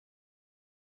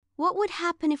What would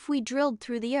happen if we drilled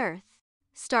through the Earth?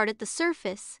 Start at the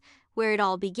surface, where it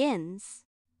all begins.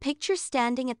 Picture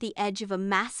standing at the edge of a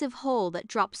massive hole that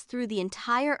drops through the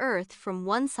entire Earth from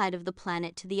one side of the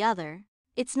planet to the other.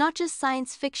 It's not just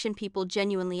science fiction. People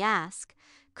genuinely ask,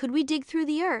 could we dig through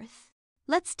the Earth?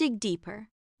 Let's dig deeper.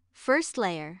 First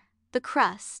layer, the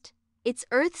crust. It's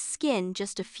Earth's skin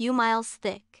just a few miles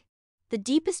thick. The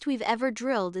deepest we've ever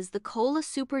drilled is the Kola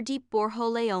Super Deep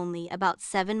Borehole, only about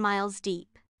 7 miles deep.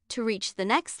 To reach the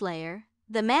next layer,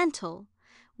 the mantle,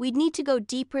 we'd need to go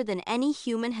deeper than any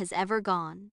human has ever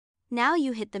gone. Now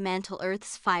you hit the mantle,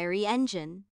 Earth's fiery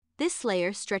engine. This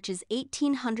layer stretches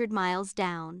 1,800 miles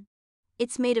down.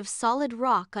 It's made of solid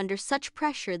rock under such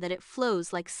pressure that it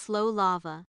flows like slow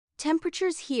lava.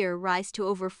 Temperatures here rise to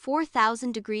over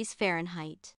 4,000 degrees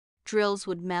Fahrenheit. Drills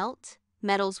would melt,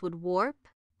 metals would warp,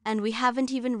 and we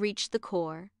haven't even reached the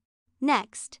core.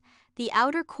 Next, the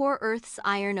outer core, Earth's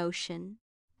iron ocean.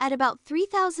 At about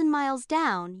 3,000 miles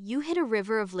down, you hit a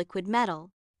river of liquid metal.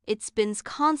 It spins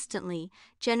constantly,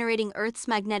 generating Earth's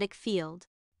magnetic field.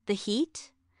 The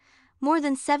heat? More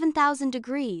than 7,000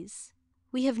 degrees.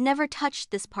 We have never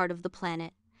touched this part of the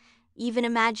planet. Even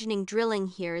imagining drilling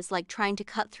here is like trying to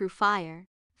cut through fire.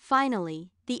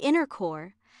 Finally, the inner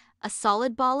core, a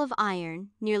solid ball of iron,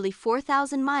 nearly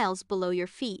 4,000 miles below your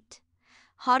feet.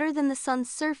 Hotter than the sun's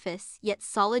surface, yet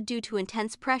solid due to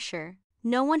intense pressure.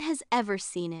 No one has ever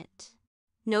seen it.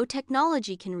 No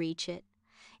technology can reach it.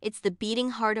 It's the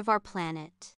beating heart of our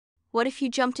planet. What if you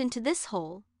jumped into this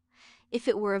hole? If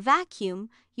it were a vacuum,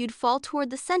 you'd fall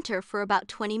toward the center for about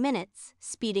 20 minutes,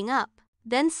 speeding up,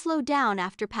 then slow down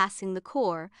after passing the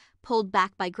core, pulled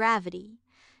back by gravity.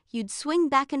 You'd swing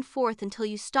back and forth until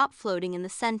you stop floating in the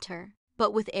center.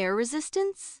 But with air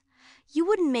resistance? You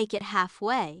wouldn't make it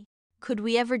halfway. Could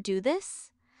we ever do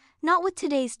this? Not with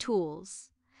today's tools.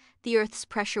 The Earth's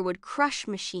pressure would crush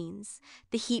machines.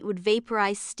 The heat would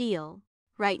vaporize steel.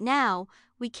 Right now,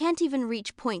 we can't even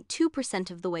reach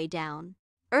 0.2% of the way down.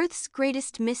 Earth's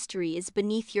greatest mystery is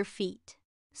beneath your feet.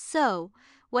 So,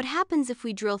 what happens if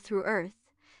we drill through Earth?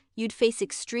 You'd face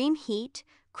extreme heat,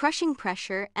 crushing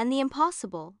pressure, and the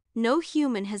impossible. No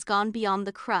human has gone beyond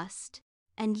the crust.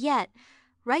 And yet,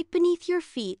 right beneath your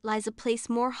feet lies a place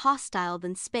more hostile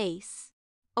than space.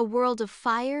 A world of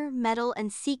fire, metal,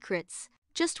 and secrets,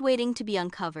 just waiting to be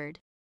uncovered.